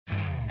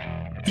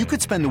You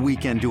could spend the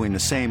weekend doing the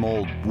same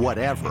old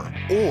whatever,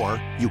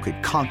 or you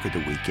could conquer the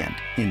weekend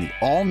in the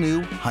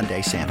all-new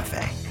Hyundai Santa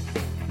Fe.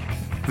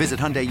 Visit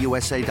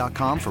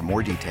HyundaiUSA.com for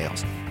more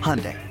details.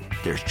 Hyundai,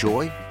 there's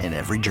joy in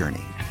every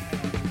journey.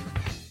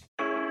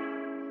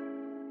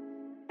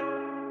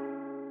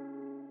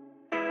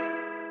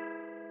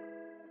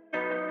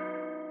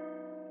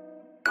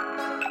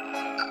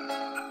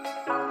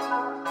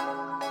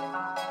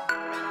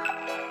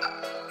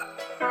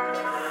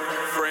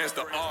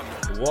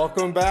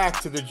 Welcome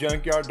back to the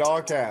Junkyard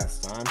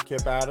Dogcast. I'm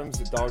Kip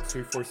Adams at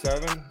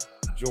Dogs247,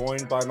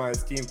 joined by my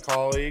esteemed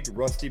colleague,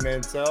 Rusty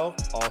Mansell,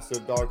 also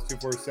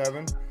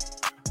Dogs247.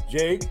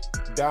 Jake,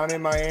 down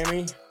in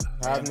Miami,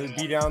 having to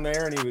be down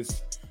there, and he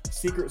was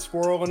secret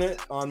squirreling it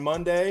on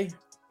Monday,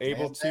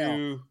 able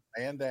to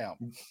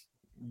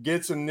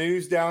get some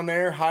news down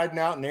there, hiding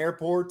out in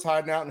airports,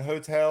 hiding out in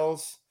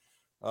hotels,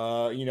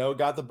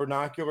 got the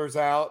binoculars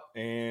out.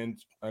 And,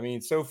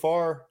 so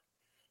far,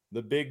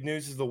 the big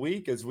news of the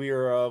week, as we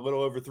are a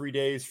little over 3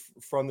 days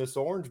from this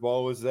Orange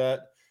Bowl, is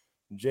that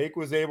Jake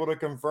was able to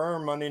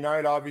confirm Monday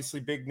night, obviously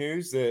big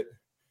news, that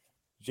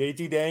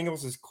JT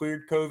Daniels has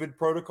cleared COVID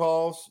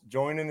protocols,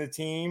 joining the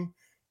team.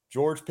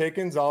 George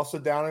Pickens, also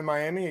down in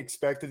Miami,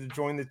 expected to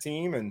join the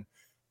team. And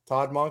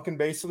Todd Monken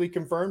basically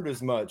confirmed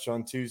as much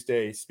on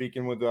Tuesday,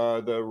 speaking with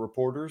the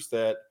reporters,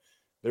 that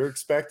they're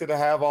expected to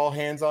have all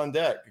hands on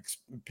deck,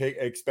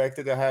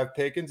 expected to have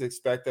Pickens,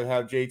 expected to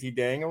have JT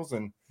Daniels.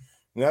 And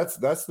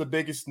that's the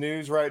biggest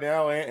news right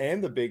now,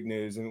 and the big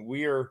news. And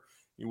we are,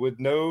 with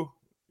no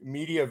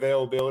media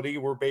availability,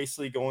 we're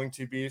basically going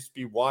to be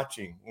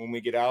watching when we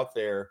get out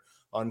there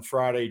on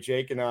Friday,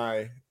 Jake and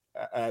I,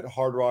 at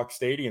Hard Rock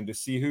Stadium, to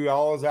see who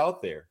all is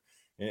out there.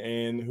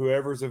 And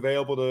whoever's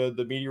available to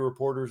the media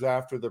reporters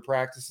after the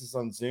practices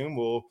on Zoom,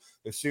 we'll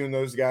assume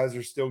those guys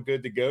are still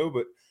good to go.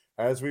 But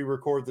as we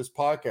record this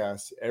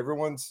podcast,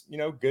 everyone's,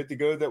 good to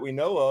go that we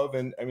know of.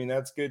 And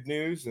that's good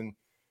news. And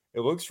it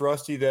looks,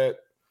 Rusty, that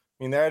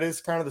that is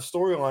kind of the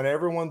storyline.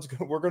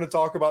 We're going to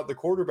talk about the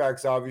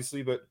quarterbacks,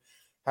 obviously, but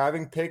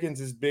having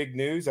Pickens is big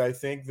news. I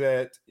think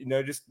that,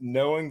 just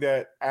knowing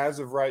that as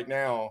of right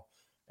now,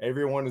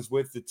 everyone is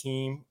with the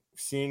team,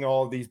 seeing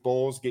all of these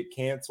bowls get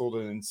canceled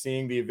and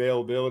seeing the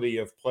availability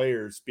of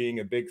players being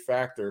a big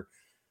factor,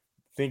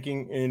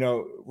 thinking,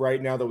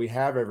 right now that we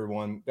have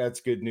everyone, that's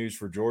good news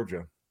for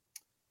Georgia.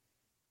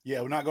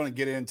 Yeah, we're not going to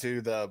get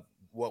into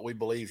what we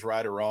believe is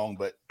right or wrong,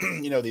 but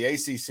the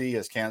ACC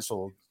has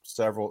canceled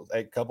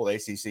a couple of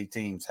ACC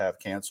teams have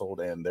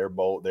canceled, and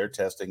their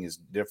testing is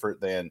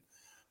different than,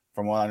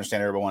 from what I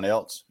understand, everyone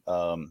else.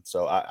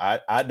 So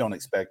I don't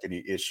expect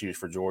any issues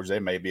for Georgia. There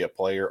may be a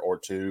player or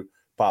two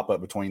pop up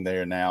between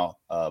there and now,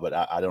 but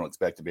I don't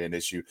expect to be an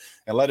issue.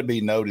 And let it be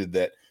noted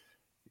that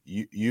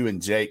you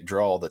and Jake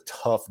draw the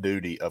tough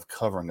duty of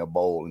covering a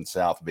bowl in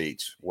South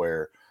Beach,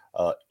 where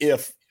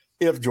if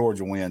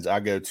Georgia wins, I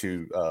go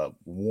to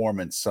warm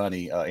and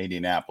sunny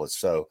Indianapolis.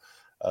 So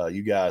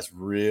you guys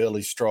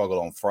really struggled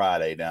on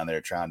Friday down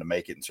there trying to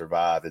make it and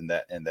survive in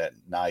that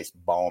nice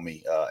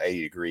balmy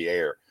 80-degree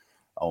air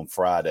on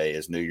Friday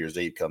as New Year's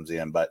Eve comes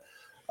in. But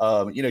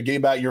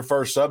getting back to your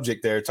first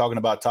subject there, talking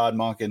about Todd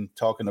Monken,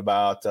 talking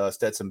about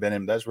Stetson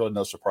Bennett, that's really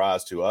no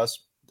surprise to us.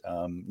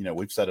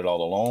 We've said it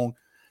all along.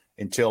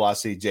 Until I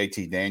see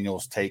JT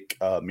Daniels take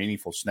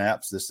meaningful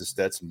snaps, this is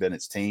Stetson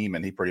Bennett's team,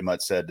 and he pretty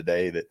much said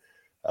today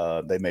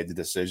that they made the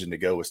decision to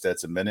go with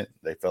Stetson Bennett.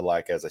 They feel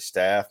like, as a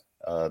staff,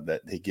 that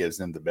he gives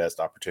them the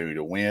best opportunity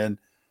to win.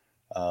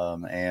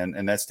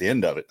 And that's the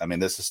end of it.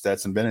 This is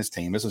Stetson Bennett's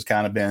team. This has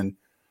kind of been,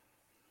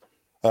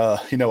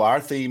 our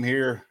theme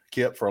here,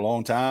 Kip, for a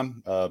long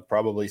time,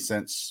 probably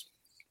since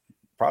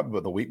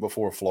the week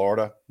before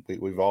Florida.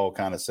 We've all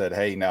kind of said,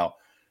 hey, now,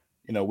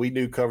 we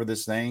do cover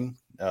this thing.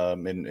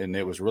 And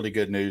it was really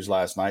good news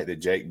last night that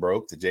Jake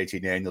broke that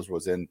JT Daniels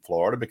was in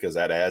Florida, because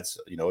that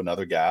adds,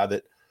 another guy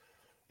that,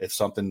 if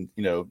something,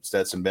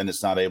 Stetson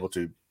Bennett's not able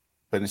to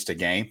finish the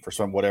game for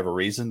whatever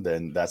reason,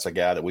 then that's a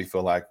guy that we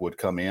feel like would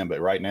come in.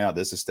 But right now,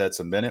 this is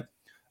Stetson Bennett.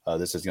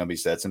 This is going to be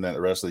Stetson Bennett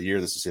the rest of the year.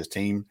 This is his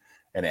team,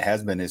 and it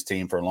has been his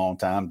team for a long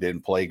time.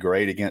 Didn't play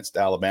great against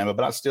Alabama,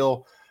 but I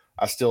still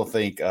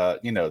think,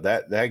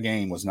 that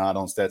game was not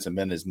on Stetson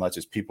Bennett as much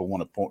as people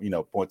want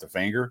to point the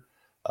finger.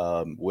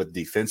 With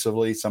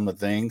defensively, some of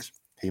the things,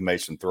 he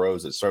made some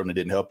throws that certainly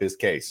didn't help his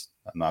case.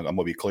 I'm going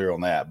to be clear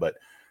on that, but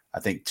I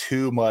think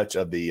too much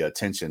of the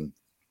attention,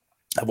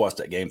 I've watched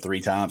that game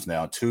 3 times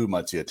now, too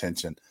much of the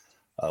attention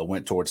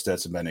went towards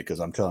Stetson Bennett,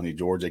 because I'm telling you,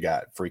 Georgia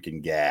got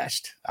freaking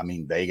gashed.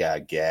 They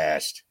got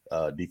gashed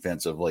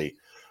defensively.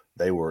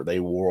 They wore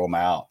them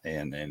out,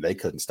 and they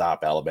couldn't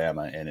stop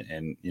Alabama.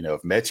 And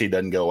if Mechie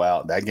doesn't go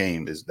out, that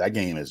game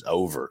is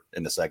over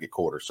in the second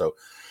quarter. So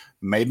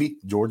maybe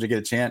Georgia get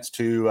a chance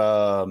to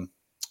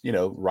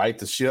right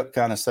the ship,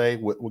 kind of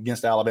say,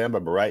 against Alabama.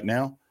 But right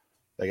now,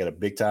 they got a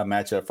big time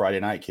matchup Friday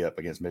night, Kip,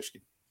 against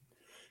Michigan.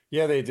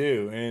 Yeah, they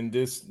do. And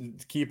just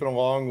keeping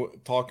along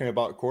talking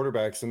about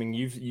quarterbacks,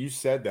 you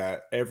said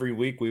that every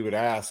week we would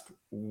ask,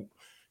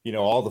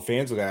 all the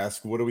fans would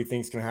ask, what do we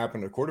think is going to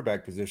happen to the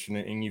quarterback position?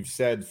 And you've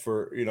said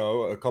for,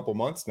 a couple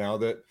months now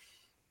that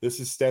this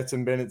is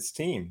Stetson Bennett's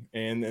team.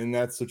 And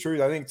that's the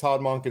truth. I think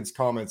Todd Monken's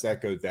comments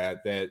echoed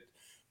that,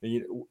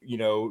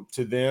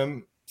 to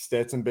them,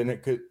 Stetson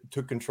Bennett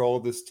took control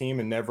of this team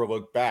and never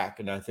looked back.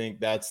 And I think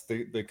that's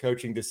the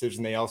coaching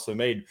decision they also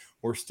made.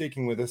 We're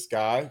sticking with this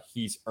guy.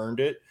 He's earned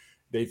it.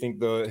 They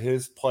think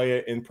his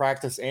play in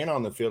practice and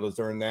on the field has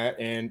earned that.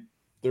 And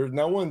there's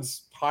no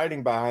one's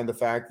hiding behind the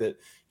fact that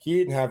he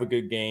didn't have a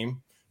good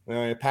game.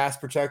 Pass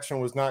protection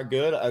was not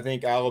good. I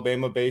think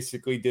Alabama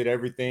basically did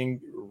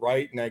everything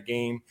right in that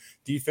game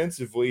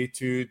defensively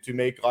to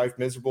make life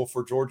miserable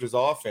for Georgia's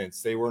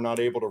offense. They were not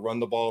able to run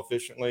the ball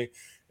efficiently.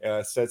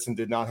 Stetson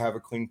did not have a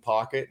clean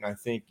pocket. And I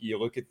think you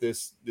look at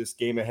this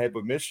game ahead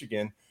with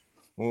Michigan,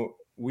 well,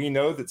 we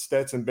know that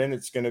Stetson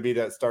Bennett's going to be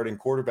that starting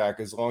quarterback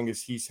as long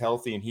as he's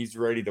healthy and he's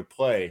ready to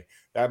play.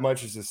 That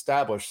much is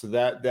established. So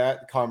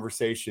that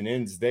conversation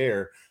ends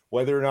there.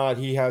 Whether or not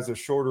he has a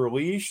shorter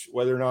leash,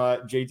 whether or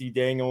not JT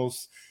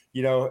Daniels,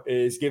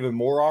 is given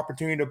more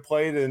opportunity to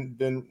play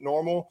than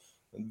normal,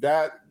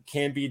 that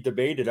can be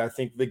debated. I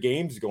think the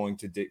game's going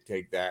to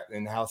dictate that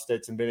and how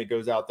Stetson Bennett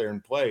goes out there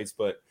and plays.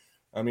 But,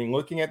 I mean,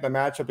 looking at the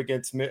matchup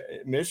against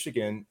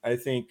Michigan, I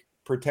think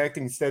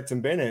protecting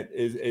Stetson Bennett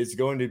is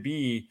going to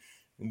be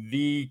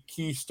the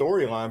key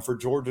storyline for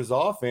Georgia's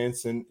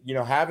offense. And,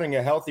 having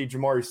a healthy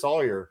Jamari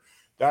Sawyer,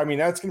 that's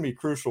going to be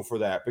crucial for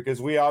that,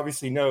 because we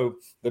obviously know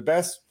the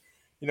best,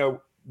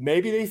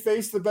 maybe they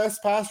face the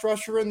best pass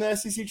rusher in the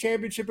SEC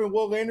championship in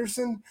Will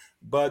Anderson,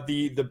 but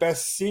the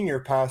best senior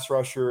pass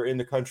rusher in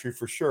the country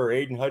for sure,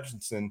 Aiden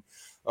Hutchinson,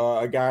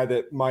 a guy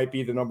that might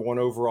be the number 1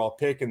 overall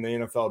pick in the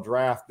NFL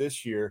draft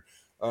this year.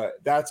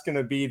 That's going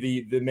to be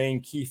the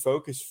main key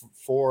focus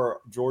for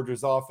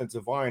Georgia's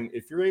offensive line.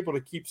 If you're able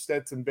to keep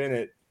Stetson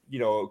Bennett,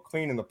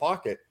 clean in the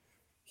pocket,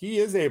 he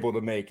is able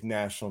to make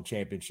national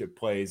championship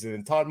plays.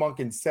 And Todd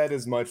Monken said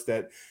as much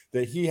that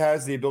he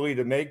has the ability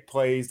to make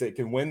plays that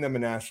can win them a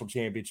national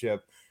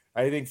championship.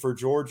 I think for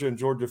Georgia and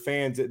Georgia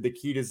fans, the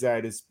key to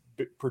that is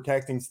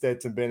protecting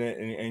Stetson Bennett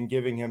and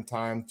giving him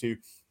time to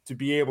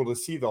be able to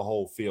see the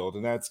whole field.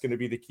 And that's going to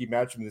be the key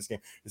matchup in this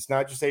game. It's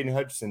not just Aiden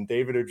Hutchinson,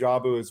 David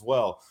Ojabo as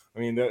well. I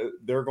mean,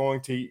 they're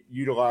going to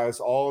utilize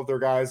all of their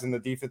guys in the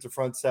defensive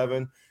front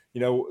seven.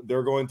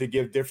 They're going to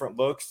give different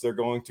looks. They're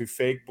going to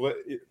fake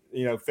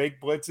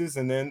blitzes,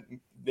 and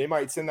then they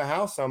might send the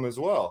house some as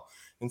well.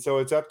 And so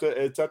it's up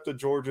to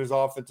Georgia's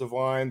offensive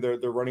line, their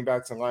running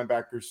backs and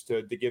linebackers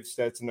to give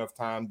Stetson enough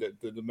time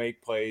to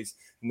make plays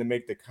and to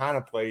make the kind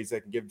of plays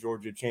that can give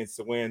Georgia a chance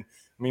to win.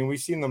 I mean, we've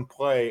seen them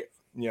play,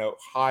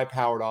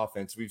 high-powered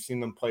offense. We've seen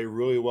them play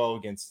really well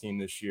against team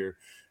this year,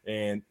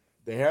 and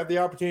they have the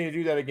opportunity to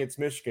do that against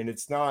Michigan.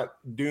 It's not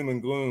doom and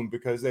gloom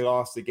because they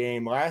lost the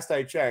game. Last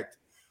I checked,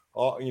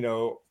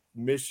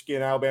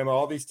 Michigan, Alabama,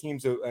 all these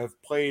teams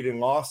have played and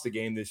lost the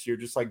game this year,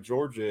 just like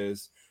Georgia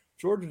is.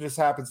 Georgia just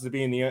happens to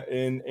be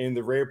in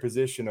the rare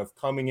position of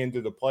coming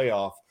into the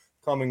playoff,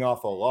 coming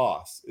off a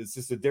loss. It's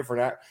just a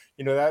different,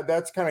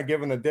 that's kind of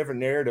given a different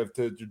narrative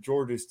to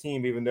Georgia's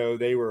team, even though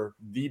they were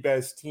the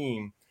best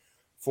team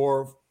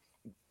for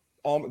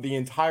the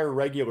entire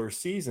regular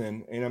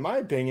season. And in my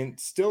opinion,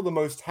 still the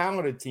most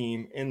talented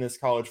team in this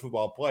college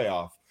football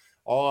playoff.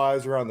 All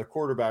eyes are on the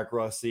quarterback,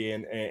 Rusty,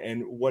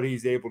 and what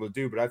he's able to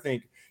do. But I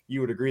think you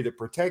would agree that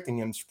protecting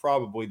him is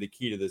probably the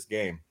key to this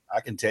game.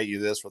 I can tell you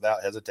this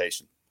without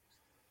hesitation.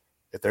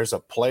 If there's a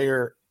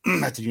player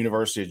at the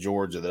University of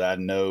Georgia that I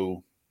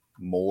know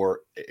more,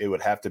 it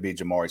would have to be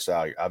Jamari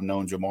Sawyer. I've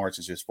known Jamari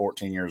since he was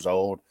 14 years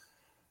old.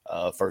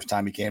 First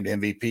time he came to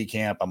MVP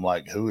camp, I'm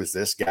like, who is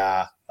this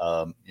guy?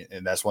 And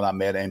that's when I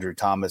met Andrew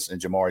Thomas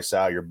and Jamari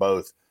Sawyer,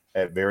 both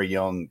at very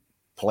young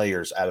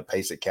players out of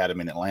Pace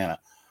Academy in Atlanta.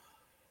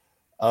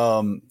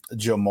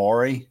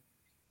 Jamari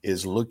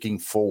is looking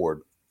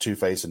forward to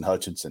facing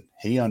Hutchinson.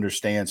 He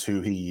understands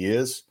who he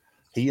is.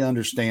 He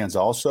understands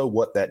also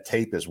what that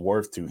tape is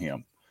worth to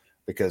him,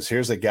 because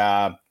here's a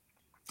guy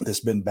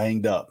that's been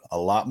banged up a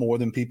lot more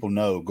than people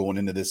know going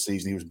into this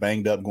season. He was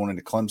banged up going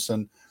into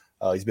Clemson.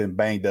 He's been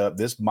banged up.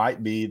 This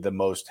might be the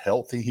most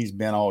healthy he's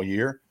been all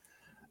year.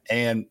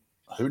 And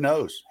who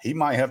knows? He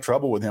might have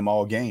trouble with him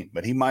all game,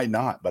 but he might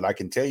not. But I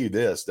can tell you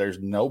this, there's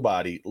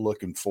nobody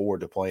looking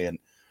forward to playing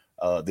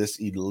this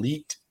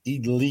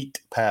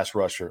elite pass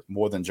rusher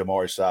more than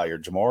Jamari Sawyer.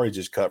 Jamari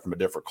just cut from a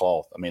different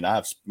cloth. I mean,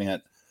 I've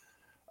spent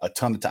a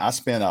ton of time. I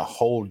spent a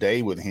whole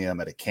day with him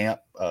at a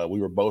camp. We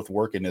were both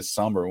working this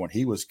summer when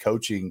he was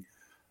coaching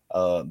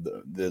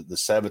the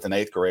 7th and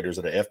 8th graders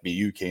at an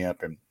FBU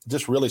camp, and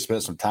just really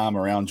spent some time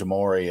around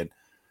Jamari. And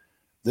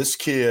this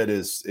kid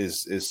is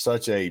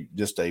such a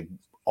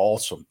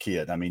awesome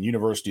kid. I mean,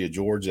 University of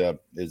Georgia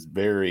is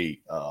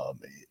very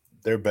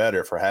they're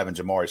better for having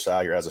Jamari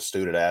Sawyer as a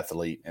student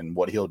athlete and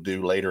what he'll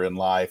do later in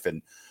life,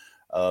 and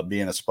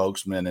being a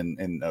spokesman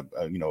and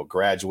a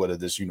graduate of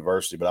this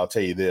university. But I'll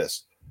tell you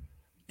this,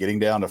 getting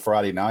down to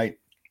Friday night,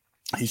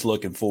 he's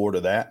looking forward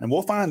to that, and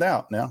we'll find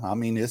out. Now, I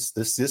mean,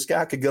 this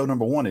guy could go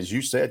number one, as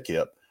you said,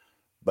 Kip.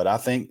 But I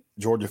think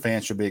Georgia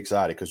fans should be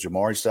excited because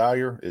Jamari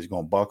Salyer is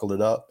going to buckle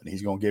it up, and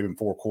he's going to give him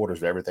 4 quarters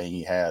of everything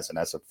he has, and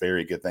that's a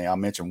very good thing. I'll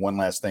mention one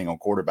last thing on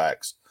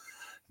quarterbacks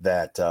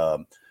that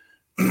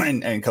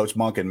and Coach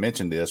Monken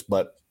mentioned this,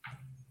 but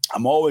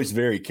I'm always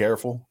very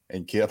careful,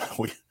 and Kip,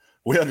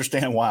 we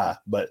understand why,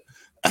 but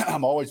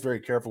I'm always very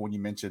careful when you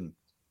mention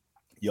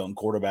young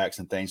quarterbacks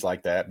and things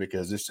like that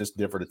because it's just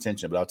different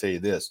attention. But I'll tell you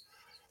this,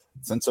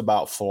 since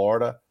about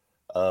Florida,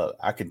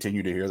 I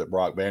continue to hear that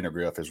Brock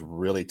Vandagriff is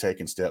really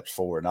taking steps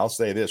forward. And I'll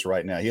say this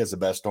right now, he has the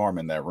best arm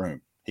in that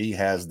room. He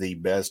has the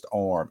best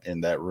arm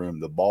in that room.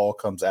 The ball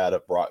comes out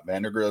of Brock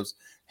Vandagriff's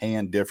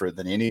hand different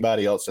than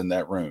anybody else in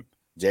that room.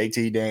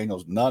 JT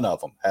Daniels, none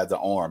of them have the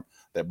arm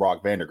that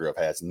Brock Vandagriff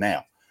has.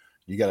 Now,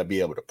 you got to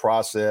be able to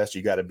process.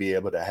 You got to be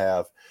able to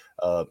have,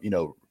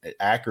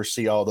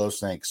 accuracy, all those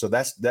things. So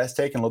that's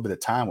taking a little bit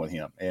of time with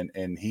him.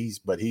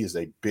 But he is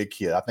a big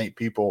kid. I think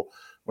people,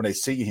 when they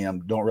see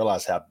him, don't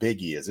realize how big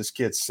he is. This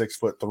kid's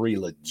 6'3",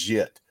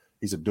 legit.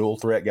 He's a dual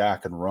threat guy,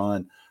 can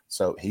run.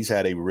 So he's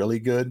had a really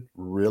good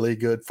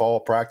fall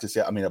practice.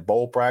 I mean, a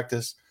bowl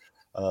practice.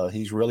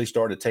 He's really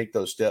started to take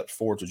those steps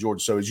forward to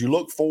Georgia. So as you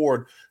look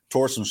forward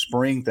towards some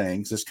spring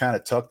things, just kind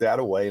of tuck that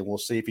away, and we'll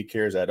see if he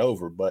carries that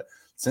over. But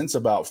since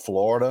about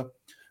Florida,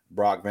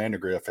 Brock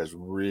Vandagriff has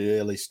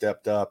really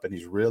stepped up, and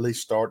he's really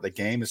the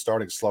game is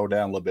starting to slow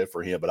down a little bit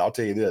for him. But I'll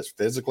tell you this,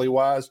 physically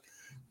wise,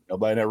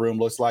 nobody in that room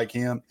looks like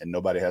him, and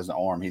nobody has the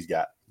arm he's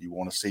got. You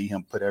want to see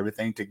him put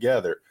everything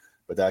together,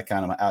 but I'll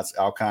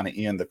kind of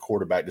end the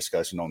quarterback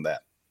discussion on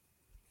that.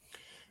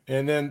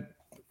 And then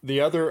the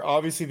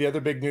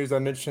other big news I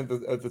mentioned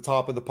at the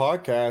top of the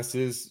podcast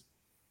is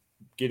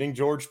getting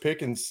George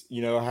Pickens,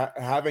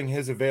 having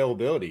his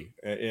availability.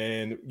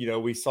 And,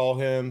 we saw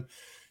him,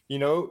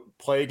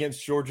 play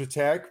against Georgia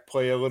Tech,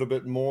 play a little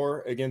bit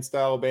more against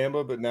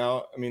Alabama. But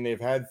now, I mean, they've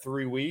had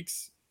 3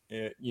 weeks,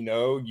 you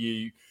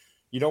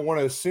don't want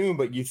to assume,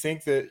 but you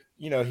think that,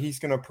 he's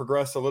going to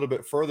progress a little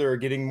bit further,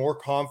 getting more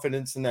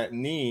confidence in that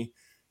knee,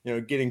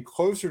 getting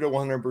closer to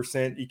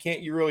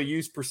 100%. You really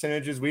use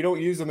percentages. We don't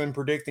use them in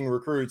predicting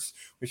recruits.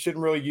 We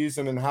shouldn't really use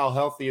them in how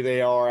healthy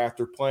they are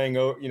after playing,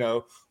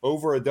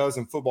 over a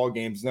dozen football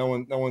games. No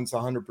one's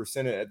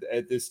 100%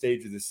 at this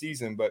stage of the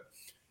season, but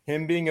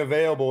him being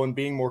available and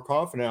being more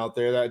confident out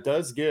there, that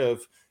does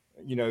give,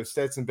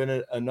 Stetson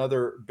Bennett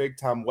another big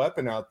time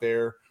weapon out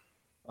there.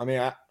 I mean,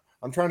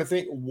 I'm trying to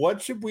think,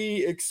 what should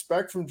we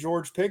expect from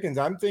George Pickens?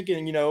 I'm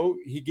thinking,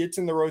 he gets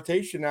in the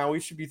rotation now. We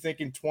should be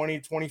thinking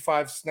 20,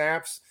 25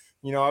 snaps.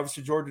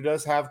 Obviously Georgia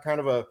does have kind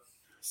of a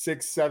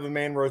 6-7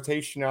 man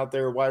rotation out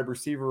there, wide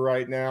receiver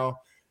right now.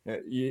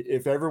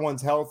 If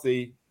everyone's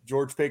healthy,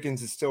 George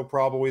Pickens is still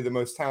probably the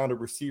most talented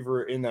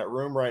receiver in that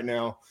room right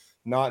now,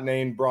 not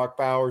named Brock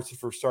Bowers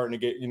if we're starting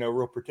to get,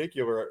 real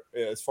particular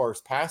as far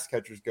as pass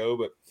catchers go.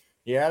 But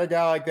you add a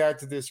guy like that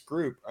to this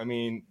group, I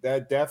mean,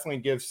 that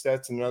definitely gives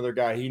Stetson another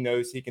guy he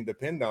knows he can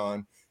depend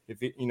on if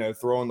he,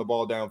 throwing the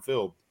ball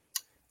downfield.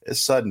 It's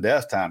sudden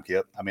death time,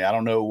 Kip. I mean, I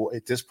don't know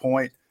at this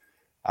point.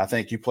 I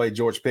think you play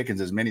George Pickens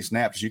as many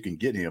snaps as you can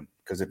get him,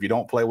 because if you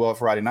don't play well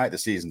Friday night, the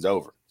season's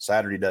over.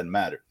 Saturday doesn't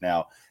matter.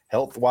 Now,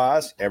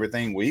 health-wise,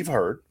 everything we've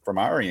heard from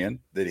our end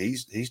that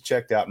he's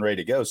checked out and ready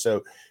to go.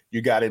 So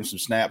you got him some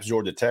snaps,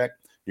 Georgia Tech.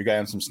 You got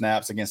him some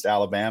snaps against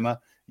Alabama.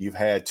 You've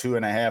had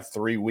 2.5,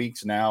 3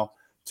 weeks now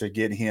to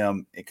get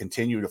him and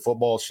continue to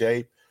football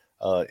shape.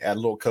 Had a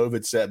little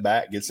COVID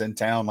setback, gets in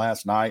town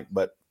last night.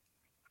 But,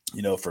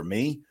 for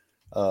me,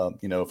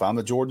 if I'm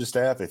the Georgia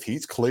staff, if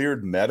he's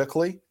cleared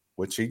medically,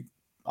 which he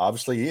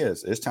obviously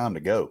is, it's time to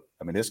go.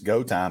 I mean, it's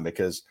go time,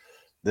 because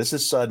this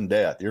is sudden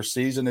death. Your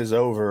season is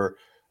over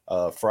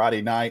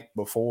Friday night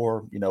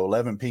before,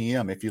 11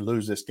 p.m. if you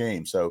lose this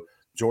game. So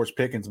George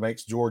Pickens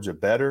makes Georgia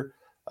better.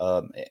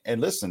 And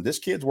listen, this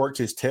kid's worked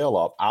his tail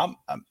off.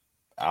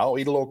 I'll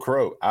eat a little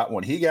crow.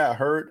 When he got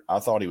hurt, I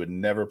thought he would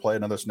never play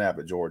another snap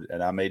at Georgia,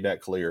 and I made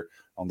that clear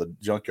on the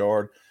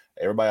Junkyard.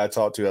 Everybody I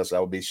talked to, I said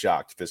I would be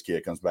shocked if this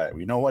kid comes back. Well,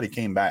 you know what? He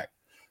came back.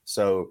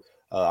 So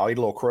I'll eat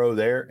a little crow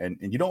there. And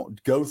you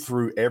don't go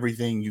through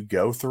everything you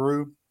go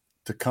through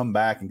to come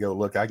back and go,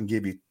 look, I can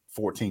give you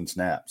 14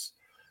 snaps.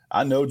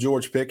 I know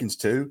George Pickens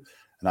too,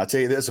 and I'll tell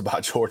you this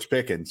about George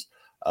Pickens.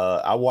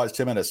 I watched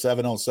him in a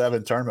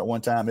 7-on-7 tournament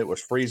one time. It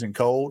was freezing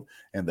cold,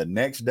 and the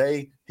next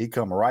day he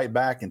come right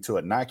back into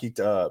a Nike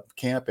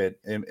camp at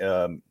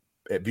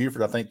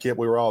Buford. I think, Kip,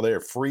 we were all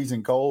there,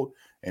 freezing cold,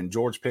 and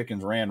George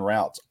Pickens ran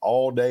routes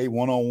all day,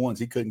 one-on-ones.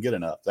 He couldn't get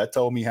enough. That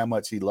told me how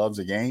much he loves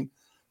the game.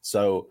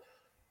 So,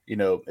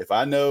 if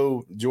I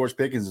know George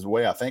Pickens is the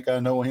way I think I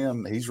know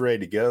him, he's ready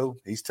to go.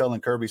 He's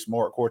telling Kirby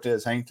Smart,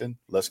 Cortez Hankton,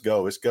 let's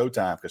go. It's go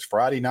time, because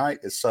Friday night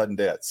is sudden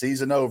death.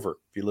 Season over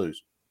if you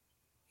lose.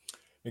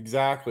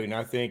 Exactly. And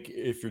I think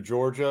if you're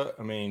Georgia,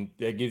 I mean,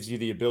 that gives you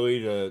the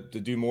ability to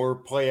do more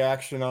play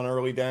action on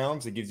early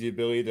downs. It gives you the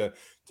ability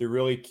to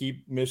really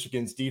keep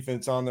Michigan's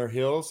defense on their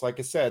heels. Like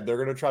I said,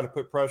 they're going to try to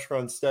put pressure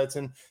on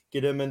Stetson,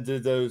 get him into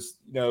those,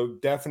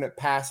 definite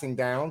passing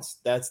downs.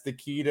 That's the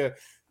key to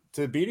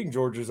beating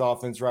Georgia's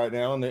offense right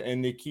now.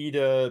 And the key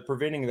to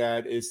preventing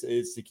that is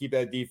to keep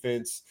that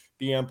defense,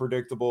 be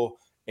unpredictable,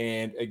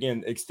 And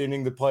again,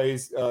 extending the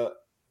plays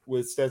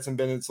with Stetson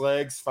Bennett's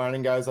legs,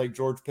 finding guys like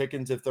George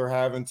Pickens if they're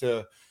having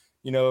to,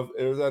 if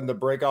it was having to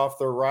break off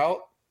their route.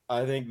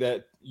 I think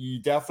that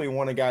you definitely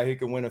want a guy who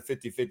can win a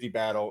 50-50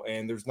 battle,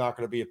 and there's not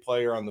going to be a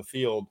player on the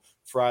field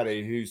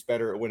Friday who's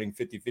better at winning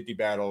 50-50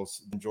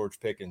 battles than George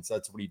Pickens.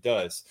 That's what he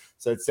does.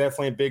 So it's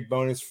definitely a big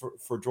bonus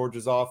for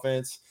Georgia's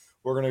offense.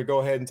 We're going to go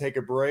ahead and take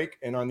a break,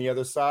 and on the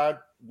other side,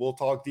 we'll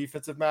talk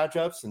defensive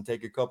matchups and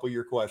take a couple of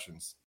your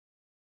questions.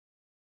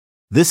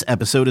 This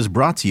episode is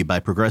brought to you by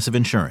Progressive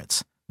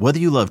Insurance. Whether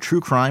you love true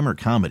crime or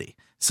comedy,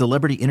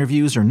 celebrity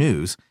interviews or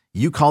news,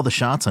 you call the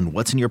shots on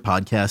what's in your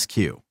podcast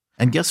queue.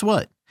 And guess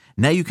what?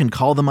 Now you can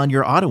call them on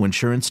your auto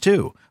insurance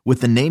too with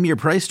the Name Your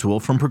Price tool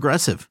from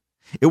Progressive.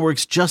 It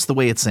works just the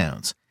way it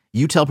sounds.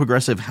 You tell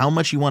Progressive how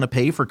much you want to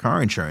pay for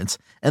car insurance,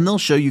 and they'll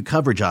show you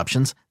coverage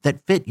options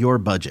that fit your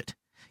budget.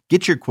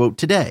 Get your quote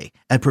today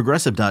at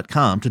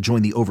Progressive.com to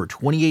join the over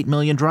 28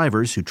 million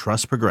drivers who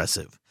trust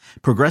Progressive.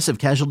 Progressive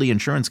Casualty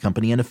Insurance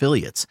Company and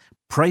Affiliates.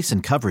 Price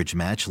and coverage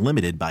match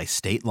limited by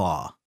state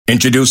law.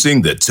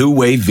 Introducing the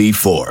Two-Way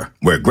V4,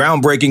 where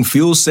groundbreaking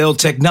fuel cell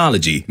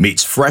technology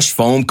meets fresh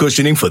foam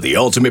cushioning for the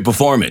ultimate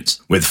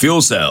performance. With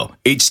Fuel Cell,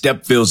 each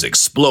step feels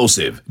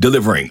explosive,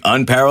 delivering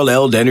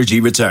unparalleled energy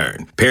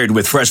return. Paired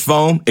with fresh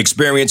foam,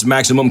 experience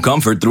maximum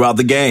comfort throughout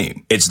the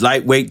game. Its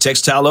lightweight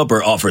textile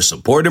upper offers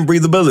support and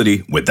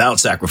breathability without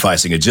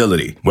sacrificing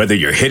agility. Whether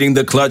you're hitting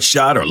the clutch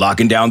shot or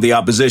locking down the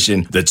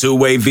opposition, the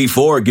Two-Way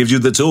V4 gives you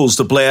the tools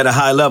to play at a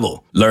high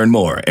level. Learn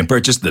more and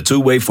purchase the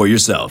Two-Way for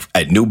yourself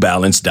at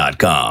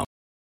NewBalance.com.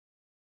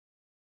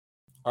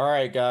 All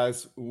right,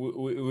 guys,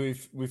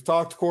 we've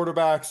talked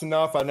quarterbacks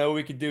enough. I know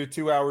we could do a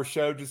 2-hour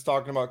show just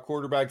talking about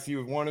quarterbacks you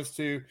would want us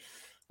to.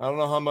 I don't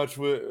know how much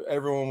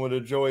everyone would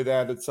enjoy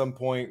that at some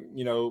point.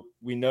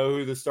 We know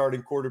who the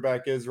starting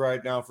quarterback is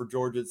right now for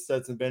Georgia. It's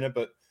Stetson Bennett,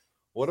 but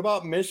what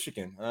about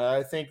Michigan?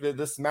 I think that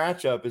this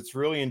matchup, it's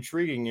really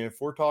intriguing. And if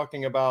we're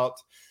talking about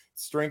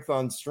strength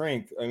on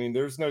strength, I mean,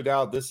 there's no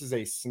doubt this is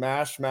a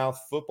smash mouth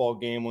football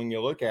game when you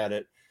look at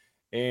it.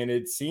 And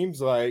it seems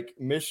like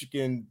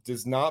Michigan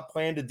does not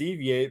plan to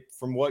deviate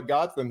from what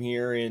got them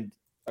here. And,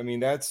 I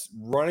mean, that's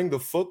running the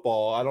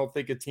football. I don't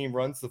think a team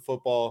runs the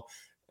football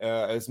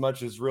as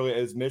much as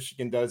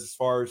Michigan does as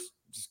far as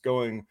just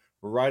going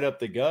right up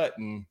the gut.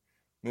 And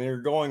they're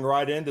going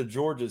right into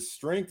Georgia's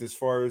strength as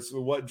far as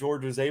what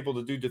Georgia's able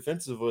to do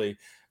defensively.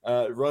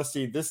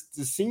 Rusty, this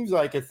seems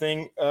like a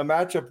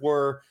matchup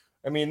where,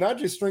 I mean, not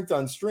just strength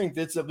on strength,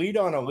 it's elite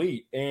on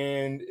elite.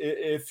 And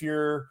if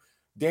you're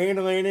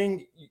Dan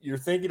Lanning, you're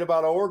thinking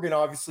about Oregon,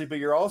 obviously, but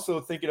you're also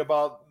thinking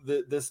about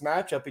this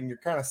matchup, and you're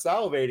kind of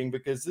salivating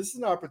because this is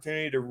an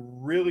opportunity to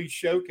really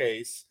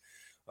showcase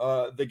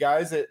the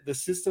guys the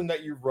system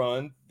that you've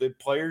run, the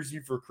players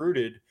you've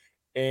recruited,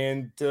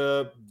 and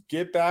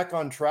get back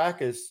on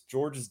track as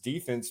Georgia's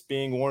defense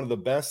being one of the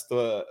best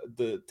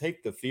to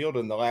take the field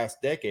in the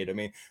last decade. I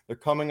mean, they're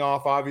coming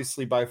off,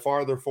 obviously, by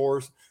far their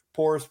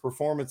poorest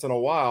performance in a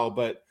while,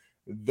 but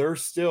they're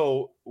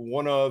still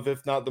one of,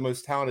 if not the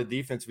most talented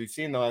defense we've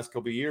seen in the last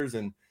couple of years.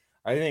 And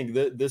I think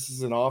that this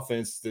is an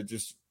offense that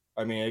just,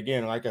 I mean,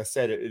 again, like I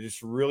said, it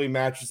just really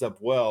matches up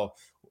well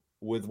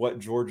with what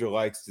Georgia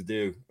likes to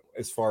do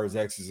as far as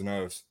X's and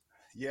O's.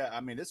 Yeah,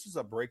 I mean, this is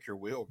a break your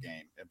wheel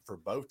game for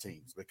both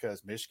teams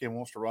because Michigan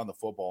wants to run the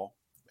football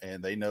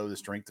and they know the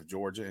strength of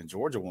Georgia, and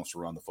Georgia wants to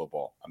run the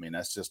football. I mean,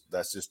 that's just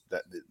that,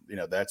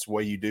 that's the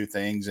way you do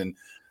things. And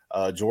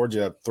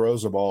Georgia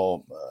throws the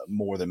ball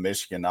more than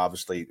Michigan,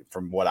 obviously,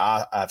 from what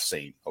I've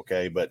seen.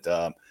 Okay. But,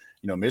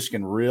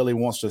 Michigan really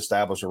wants to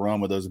establish a run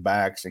with those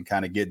backs and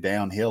kind of get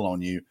downhill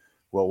on you.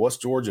 Well, what's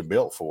Georgia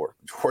built for?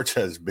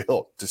 Georgia is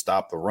built to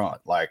stop the run.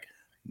 Like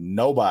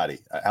nobody.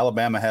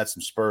 Alabama had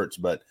some spurts,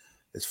 but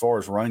as far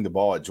as running the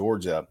ball at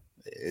Georgia,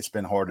 it's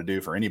been hard to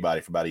do for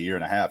anybody for about a year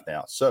and a half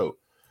now. So,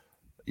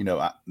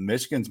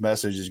 Michigan's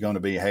message is going to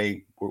be,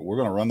 hey, we're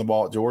going to run the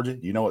ball at Georgia.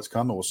 You know what's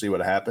coming. We'll see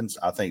what happens.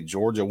 I think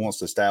Georgia wants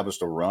to establish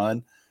the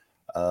run.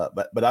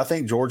 But I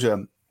think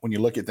Georgia, when you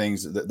look at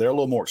things, they're a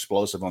little more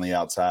explosive on the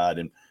outside.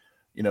 And,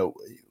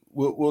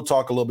 we'll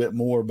talk a little bit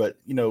more. But,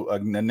 a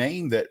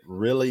name that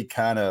really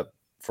kind of,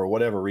 for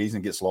whatever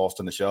reason, gets lost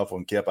in the shuffle.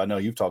 And, Kip, I know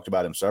you've talked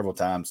about him several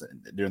times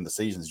during the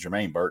season, is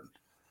Jermaine Burton.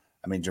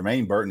 I mean,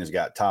 Jermaine Burton has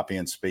got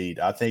top-end speed.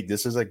 I think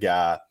this is a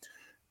guy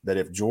that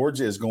if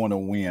Georgia is going to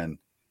win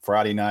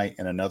Friday night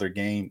in another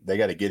game, they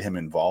got to get him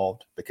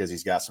involved because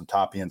he's got some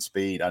top-end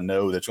speed. I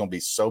know there's going to be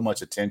so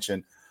much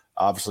attention,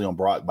 obviously, on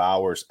Brock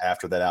Bowers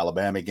after that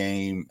Alabama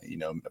game.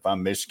 If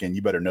I'm Michigan,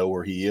 you better know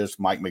where he is.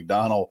 Mike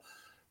McDonald,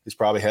 he's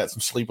probably had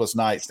some sleepless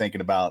nights thinking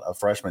about a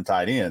freshman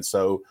tight end.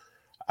 So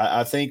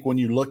I think when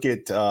you look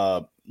at,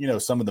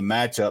 some of the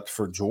matchups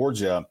for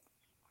Georgia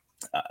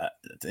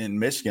in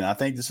Michigan, I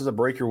think this is a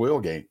break-your-wheel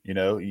game.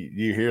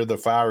 You hear the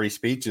fiery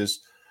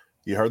speeches.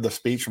 You heard the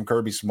speech from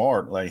Kirby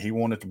Smart, like he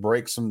wanted to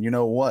break some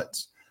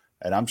whats.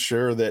 And I'm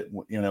sure that,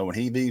 when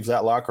he leaves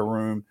that locker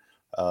room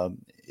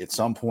at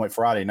some point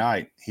Friday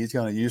night, he's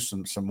going to use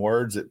some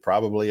words that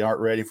probably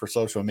aren't ready for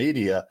social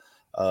media.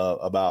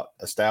 about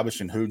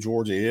establishing who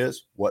Georgia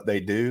is, what they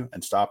do,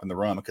 and stopping the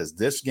run, because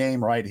this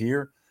game right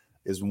here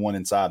is one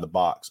inside the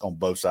box on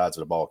both sides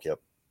of the ball,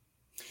 Kip.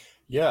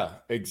 Yeah,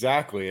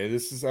 exactly.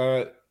 This is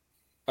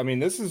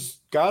this has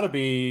got to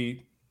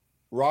be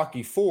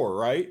Rocky IV,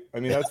 right? I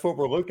mean, that's what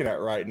we're looking at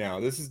right now.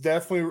 This is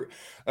definitely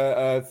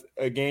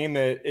a game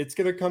that it's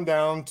going to come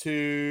down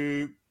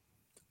to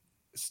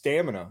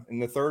stamina in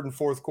the third and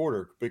fourth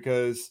quarter,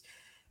 because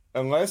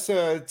unless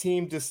a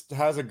team just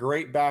has a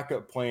great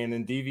backup plan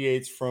and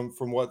deviates from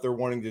what they're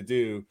wanting to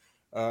do,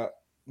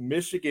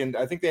 Michigan,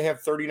 I think they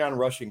have 39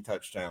 rushing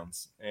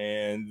touchdowns,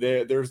 and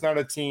there's not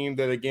a team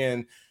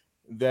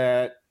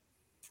that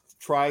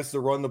tries to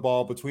run the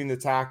ball between the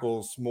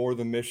tackles more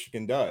than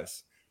Michigan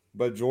does.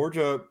 But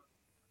Georgia,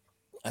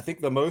 I think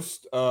the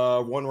most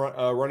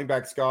running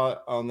back's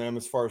got on them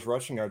as far as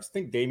rushing yards, I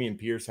think Dameon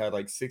Pierce had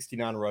like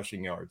 69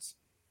 rushing yards.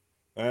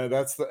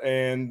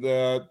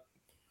 The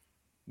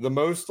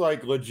most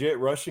like legit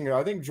rushing.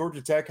 I think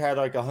Georgia Tech had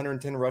like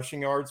 110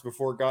 rushing yards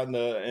before it got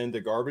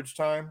into garbage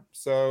time.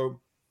 So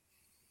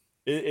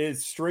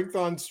it's strength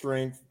on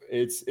strength.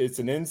 It's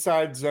an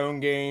inside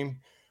zone game.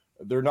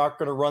 They're not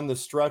going to run the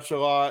stretch a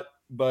lot,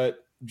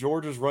 but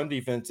Georgia's run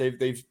defense,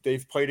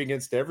 they've played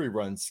against every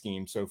run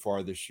scheme so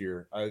far this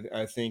year.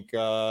 I think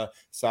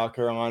South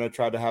Carolina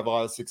tried to have a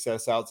lot of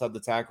success outside the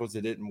tackles.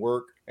 It didn't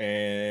work.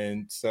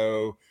 And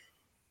so,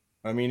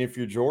 I mean, if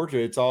you're Georgia,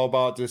 it's all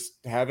about just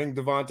having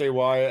Devontae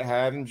Wyatt,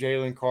 having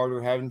Jalen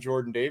Carter, having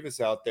Jordan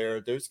Davis out there.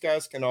 Those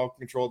guys can all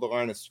control the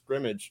line of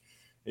scrimmage.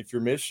 If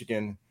you're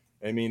Michigan,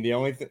 I mean,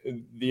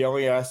 the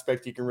only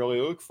aspect you can really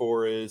look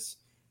for is,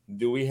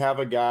 do we have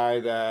a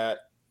guy that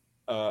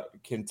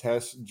can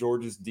test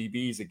Georgia's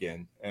DBs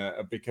again?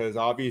 Because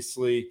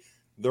obviously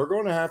they're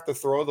going to have to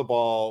throw the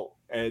ball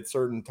at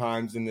certain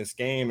times in this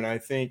game, and I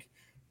think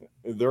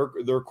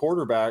their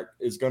quarterback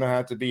is going to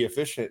have to be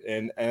efficient,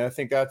 and I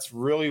think that's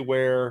really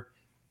where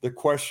the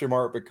question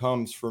mark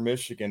becomes for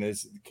Michigan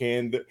is,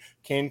 can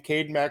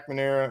Cade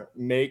McNamara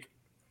make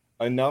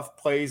enough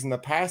plays in the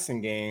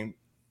passing game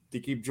to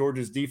keep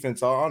Georgia's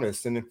defense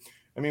honest? And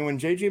I mean, when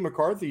J.J.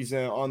 McCarthy's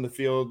on the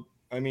field,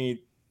 I mean,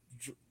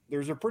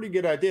 there's a pretty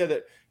good idea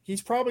that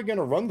he's probably going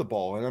to run the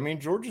ball. And I mean,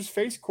 Georgia's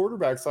faced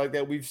quarterbacks like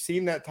that. We've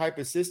seen that type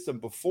of system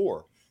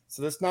before.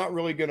 So that's not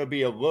really going to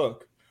be a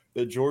look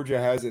that Georgia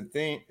hasn't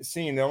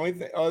seen. The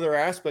only other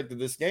aspect of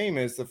this game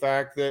is the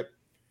fact that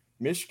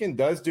Michigan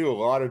does do a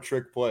lot of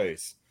trick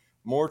plays,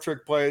 more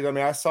trick plays. I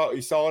mean,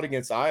 you saw it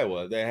against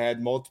Iowa. They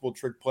had multiple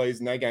trick plays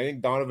in that game. I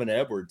think Donovan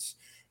Edwards,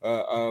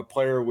 a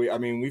player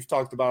we've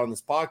talked about on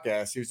this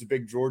podcast, he was a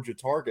big Georgia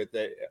target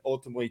that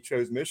ultimately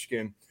chose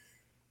Michigan.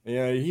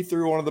 Yeah, he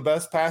threw one of the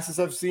best passes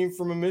I've seen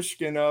from a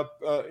Michigan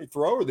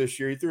thrower this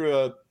year. He threw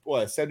a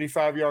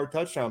 75-yard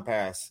touchdown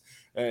pass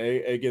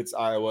against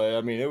Iowa.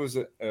 I mean, it was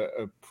a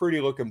pretty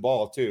looking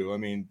ball too. I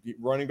mean,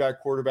 running back,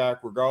 quarterback,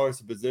 regardless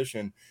of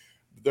position,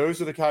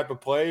 those are the type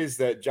of plays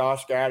that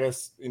Josh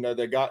Gaddis,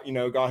 that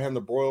got him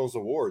the Broyles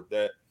Award.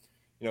 That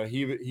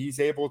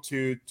he's able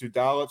to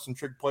dial up some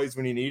trick plays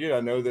when he needed. I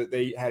know that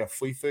they had a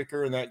flea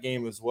flicker in that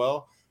game as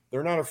well.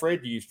 They're not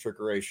afraid to use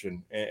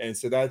trickeration. And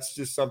so that's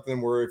just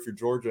something where if you're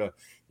Georgia,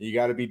 you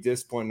got to be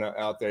disciplined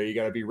out there. You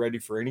got to be ready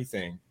for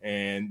anything.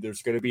 And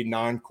there's going to be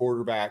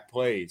non-quarterback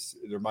plays.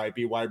 There might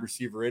be wide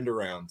receiver end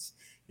arounds.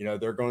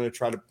 They're going to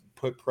try to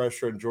put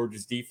pressure on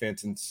Georgia's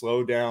defense and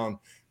slow down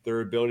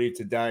their ability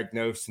to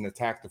diagnose and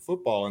attack the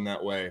football in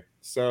that way.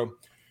 So,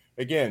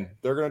 again,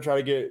 they're going to try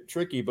to get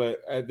tricky.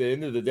 But at the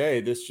end of the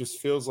day, this just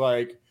feels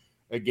like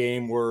a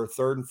game where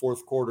third and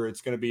fourth quarter,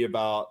 it's going to be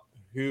about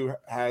who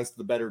has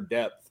the better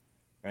depth.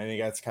 I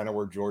think that's kind of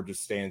where Georgia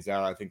stands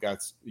out. I think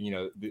that's,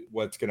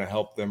 what's going to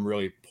help them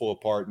really pull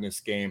apart in this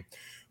game.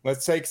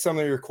 Let's take some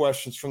of your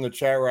questions from the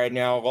chat right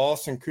now.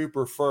 Lawson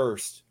Cooper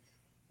first.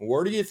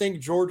 Where do you think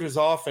Georgia's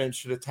offense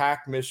should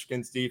attack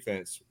Michigan's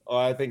defense?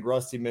 I think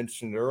Rusty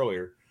mentioned it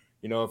earlier.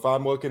 If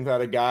I'm looking at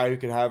a guy who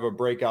can have a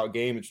breakout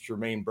game, it's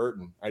Jermaine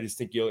Burton. I just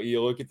think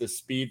you look at the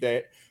speed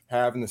they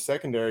have in the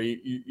secondary,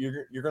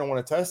 you're going to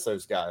want to test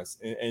those guys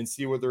and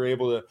see what they're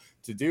able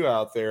to do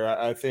out there.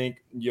 I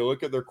think you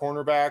look at their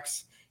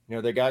cornerbacks.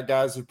 They got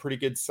guys with pretty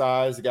good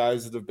size,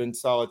 guys that have been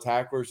solid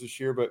tacklers this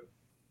year. But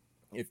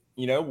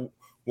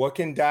what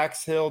can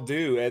Dax Hill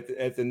do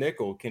at the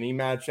nickel? Can he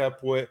match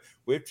up with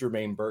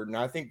Jermaine Burton?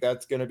 I think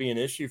that's going to be an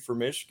issue for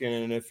Michigan.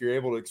 And if you're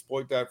able to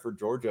exploit that for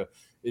Georgia,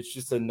 it's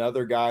just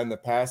another guy in the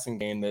passing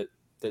game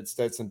that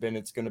Stetson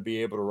Bennett's going to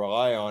be able to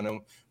rely on.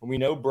 And we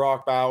know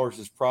Brock Bowers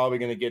is probably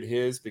going to get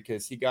his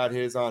because he got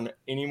his on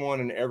anyone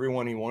and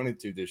everyone he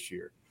wanted to this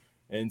year.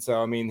 And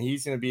so, I mean,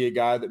 he's going to be a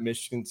guy that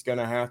Michigan's going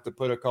to have to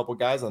put a couple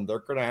guys on. They're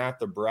going to have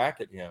to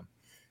bracket him.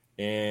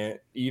 And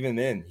even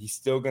then, he's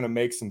still going to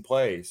make some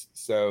plays.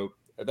 So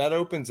that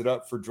opens it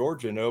up for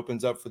Georgia and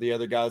opens up for the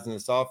other guys in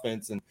this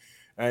offense. And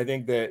I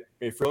think that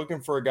if you're looking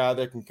for a guy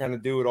that can kind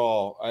of do it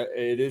all,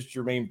 it is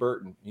Jermaine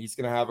Burton. He's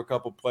going to have a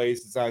couple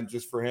plays designed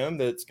just for him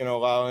that's going to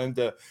allow him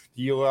to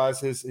utilize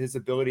his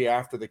ability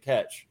after the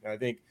catch. And I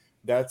think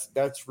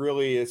that's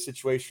really a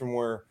situation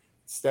where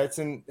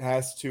Stetson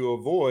has to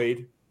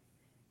avoid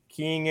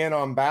keying in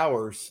on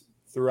Bowers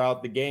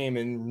throughout the game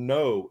and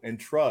know and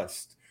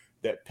trust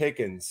that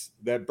Pickens,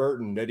 that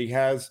Burton, that he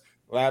has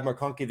Lad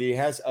McConkey, that he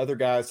has other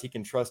guys he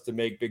can trust to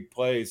make big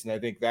plays. And I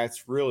think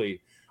that's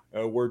really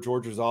where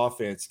Georgia's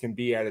offense can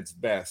be at its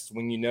best.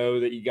 When you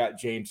know that you got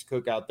James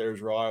Cook out there as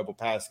a reliable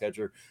pass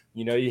catcher,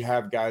 you know you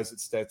have guys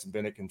that Stetson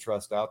Bennett can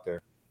trust out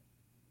there.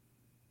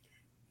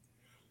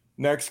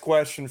 Next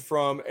question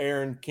from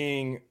Aaron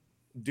King.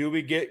 Do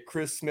we get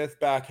Chris Smith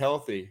back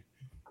healthy?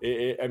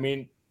 I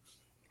mean,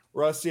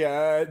 Rusty,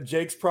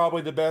 Jake's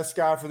probably the best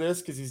guy for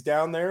this because he's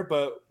down there.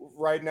 But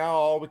right now,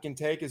 all we can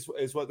take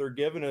is what they're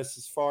giving us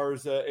as far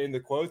as in the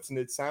quotes. And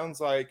it sounds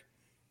like,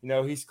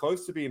 he's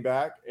close to being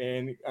back.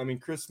 And, I mean,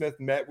 Chris Smith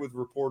met with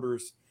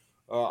reporters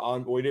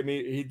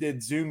he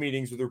did Zoom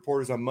meetings with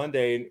reporters on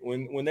Monday.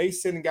 And when they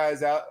send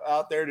guys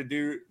out there to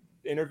do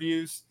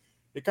interviews,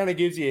 it kind of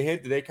gives you a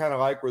hint that they kind of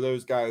like where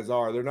those guys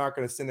are. They're not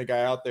going to send a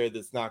guy out there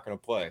that's not going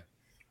to play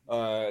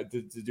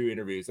to do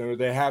interviews. I mean,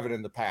 they haven't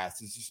in the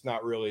past. It's just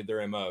not really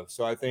their MO.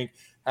 So I think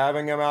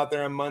having them out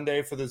there on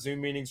Monday for the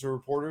Zoom meetings with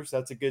reporters,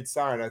 that's a good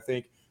sign. I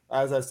think,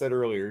 as I said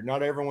earlier,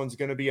 not everyone's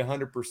going to be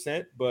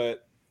 100%,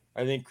 but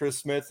I think Chris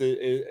Smith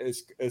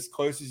is as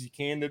close as you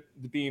can to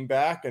being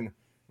back. And,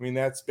 I mean,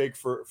 that's big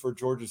for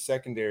Georgia's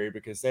secondary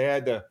because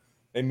they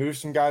moved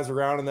some guys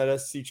around in that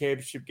SEC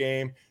championship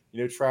game.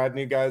 Tried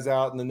new guys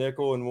out in the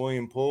nickel and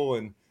William Poole.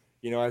 And,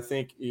 I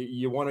think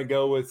you want to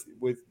go with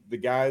the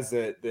guys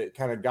that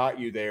kind of got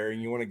you there,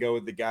 and you want to go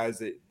with the guys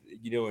that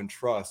and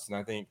trust. And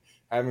I think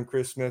having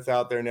Chris Smith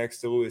out there next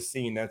to Lewis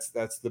Cine,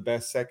 that's the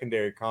best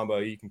secondary combo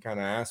you can kind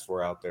of ask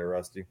for out there,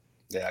 Rusty.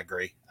 Yeah, I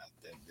agree.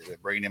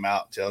 Bringing him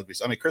out tells me.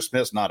 I mean, Chris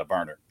Smith's not a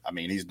burner. I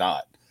mean, he's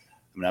not. I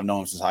mean, I've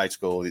known him since high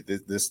school.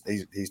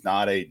 He's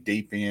not a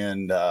deep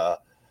end.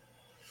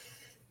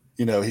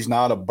 He's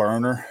not a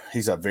burner.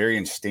 He's a very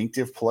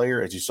instinctive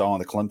player, as you saw in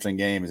the Clemson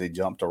game as he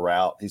jumped a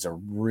route. He's a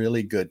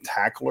really good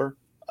tackler.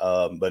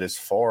 But as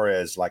far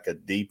as like a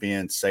deep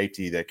end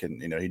safety that can,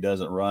 he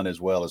doesn't run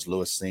as well as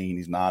Lewis Cine.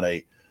 He's not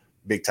a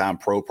big time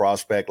pro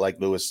prospect like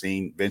Lewis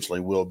Cine eventually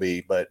will be.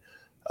 But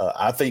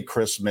I think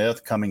Chris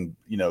Smith coming,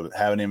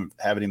 having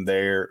him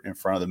there in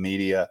front of the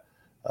media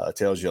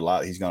tells you a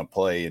lot. He's going to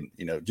play, and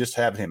just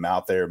having him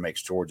out there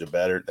makes Georgia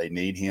better. They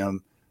need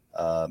him.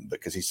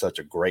 Because he's such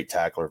a great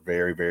tackler,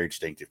 very, very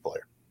distinctive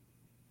player.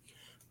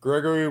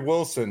 Gregory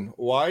Wilson,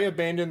 why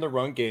abandon the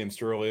run game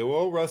so early?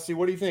 Well, Rusty,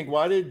 what do you think?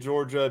 Why did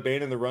Georgia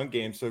abandon the run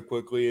game so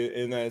quickly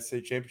in that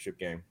SEC championship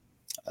game?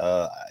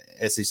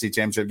 SEC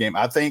championship game,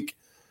 I think.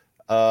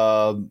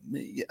 I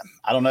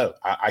don't know.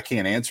 I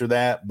can't answer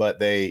that, but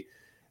they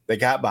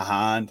got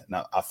behind.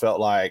 And I felt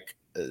like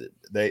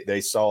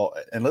they saw.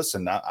 And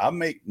listen,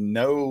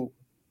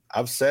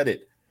 I've said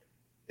it.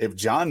 If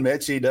John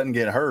Mechie doesn't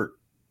get hurt,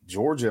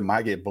 Georgia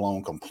might get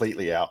blown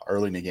completely out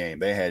early in the game.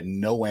 They had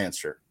no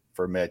answer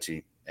for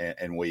Mechie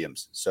and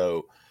Williams.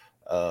 So,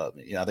 I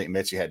think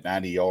Mechie had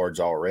 90 yards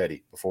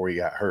already before he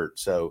got hurt.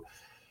 So,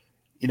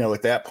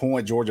 at that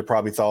point, Georgia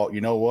probably thought,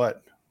 you know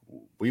what,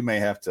 we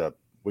got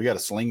to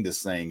sling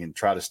this thing and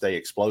try to stay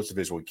explosive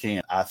as we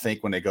can. I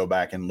think when they go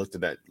back and looked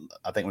at that,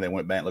 when they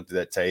went back and looked at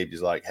that tape,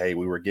 he's like, hey,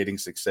 we were getting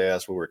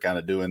success. We were kind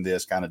of doing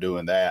this, kind of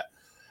doing that.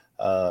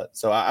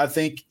 So I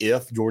think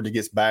if Georgia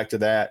gets back to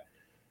that,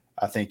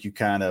 I think you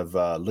kind of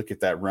look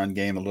at that run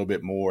game a little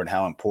bit more and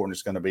how important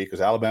it's going to be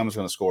because Alabama's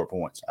going to score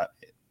points.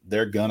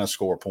 They're going to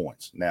score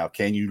points. Now,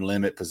 can you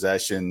limit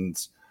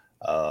possessions?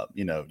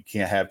 You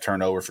can't have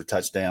turnovers for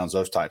touchdowns,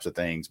 those types of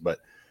things. But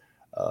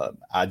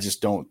I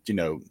just don't,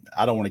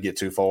 I don't want to get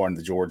too far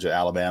into Georgia,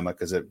 Alabama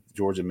because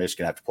Georgia and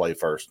Michigan have to play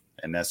first.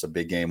 And that's a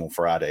big game on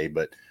Friday.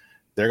 But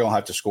they're going to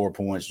have to score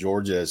points.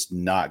 Georgia is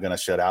not going to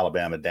shut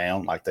Alabama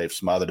down like they've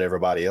smothered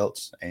everybody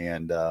else.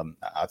 And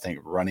I think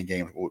running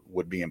game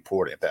would be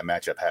important if that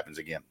matchup happens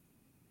again.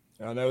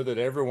 I know that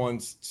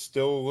everyone's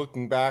still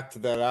looking back to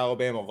that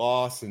Alabama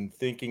loss and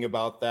thinking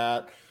about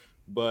that.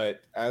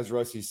 But as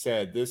Rusty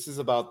said, this is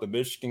about the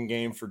Michigan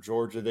game for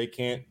Georgia. They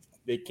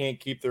can't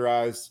keep their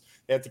eyes.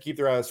 They have to keep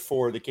their eyes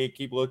forward. They can't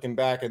keep looking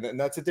back. And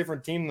that's a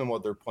different team than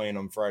what they're playing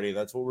on Friday.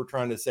 That's what we're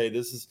trying to say.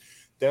 This is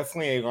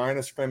definitely a line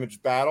of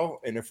scrimmage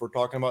battle. And if we're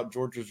talking about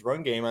Georgia's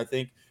run game, I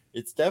think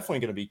it's definitely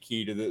going to be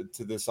key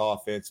to this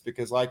offense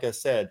because, like I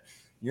said,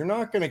 you're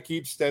not going to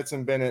keep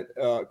Stetson Bennett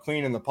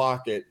clean in the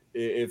pocket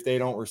if they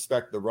don't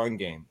respect the run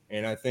game.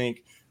 And I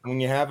think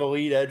when you have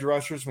elite edge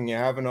rushers, when you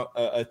have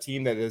a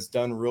team that has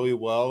done really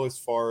well as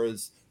far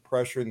as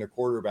pressuring the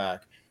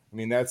quarterback, I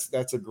mean,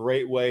 that's a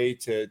great way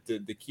to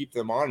keep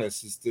them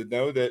honest is to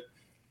know that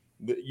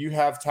you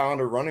have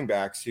talented running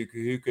backs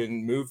who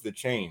can move the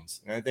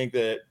chains. And I think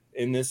that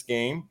in this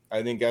game,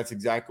 I think that's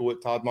exactly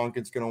what Todd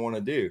Monken's going to want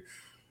to do.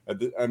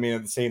 I mean,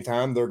 at the same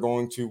time, they're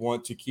going to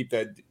want to keep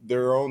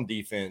their own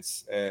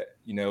defense,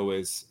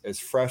 as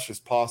fresh as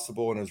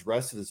possible and as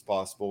rested as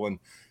possible. And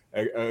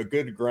a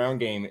good ground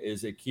game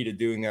is a key to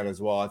doing that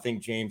as well. I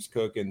think James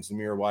Cook and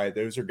Zamir White,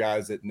 those are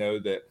guys that know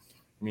that,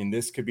 I mean,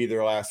 this could be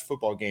their last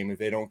football game if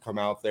they don't come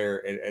out there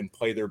and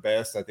play their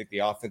best. I think the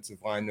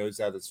offensive line knows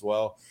that as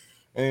well.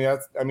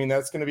 And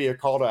that's going to be a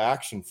call to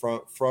action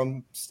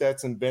from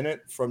Stetson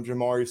Bennett, from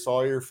Jamari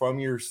Sawyer, from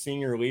your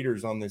senior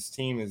leaders on this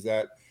team, is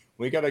that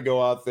we got to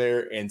go out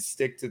there and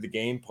stick to the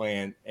game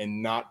plan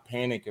and not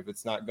panic if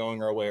it's not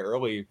going our way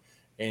early,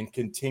 and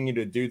continue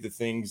to do the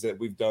things that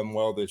we've done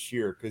well this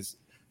year. Because,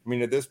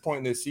 at this point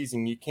in this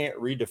season, you can't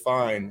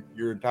redefine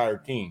your entire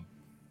team.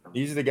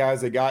 These are the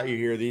guys that got you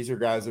here. These are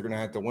guys that are going to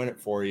have to win it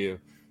for you.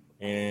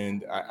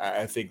 And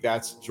I think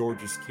that's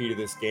Georgia's key to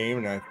this game,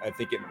 and I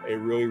think it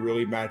really,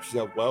 really matches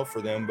up well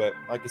for them. But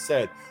like I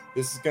said,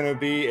 this is going to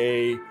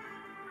be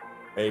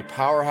a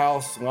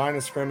powerhouse line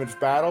of scrimmage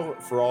battle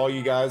for all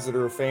you guys that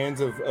are fans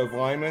of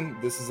linemen.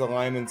 This is a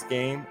lineman's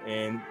game,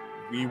 and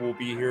we will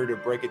be here to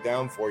break it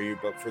down for you.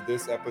 But for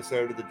this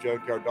episode of the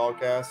Junkyard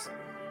Dogcast,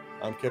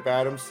 I'm Kip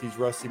Adams. He's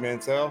Rusty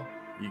Mansell.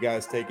 You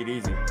guys take it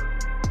easy.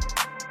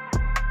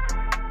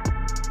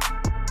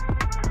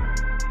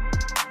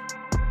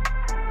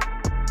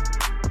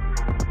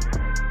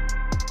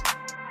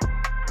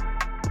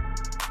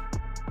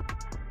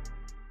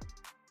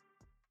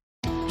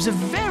 It was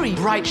a very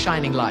bright,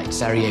 shining light,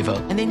 Sarajevo,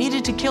 and they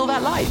needed to kill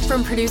that light.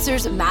 From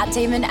producers Matt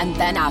Damon and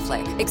Ben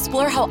Affleck,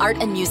 explore how art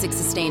and music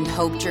sustained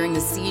hope during the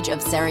siege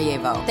of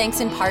Sarajevo, thanks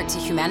in part to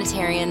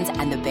humanitarians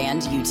and the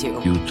band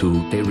U2.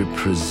 U2, they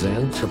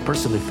represent a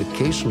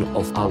personification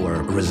of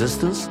our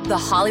resistance. The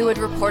Hollywood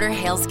Reporter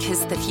hails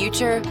Kiss the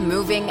Future,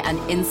 moving and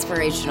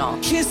inspirational.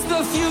 Kiss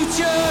the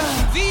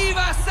future!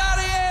 Viva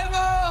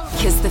Sarajevo!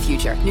 Kiss the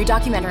Future, new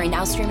documentary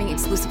now streaming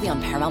exclusively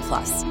on Paramount+.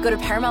 Go to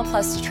Paramount+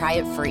 to try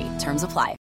it free. Terms apply.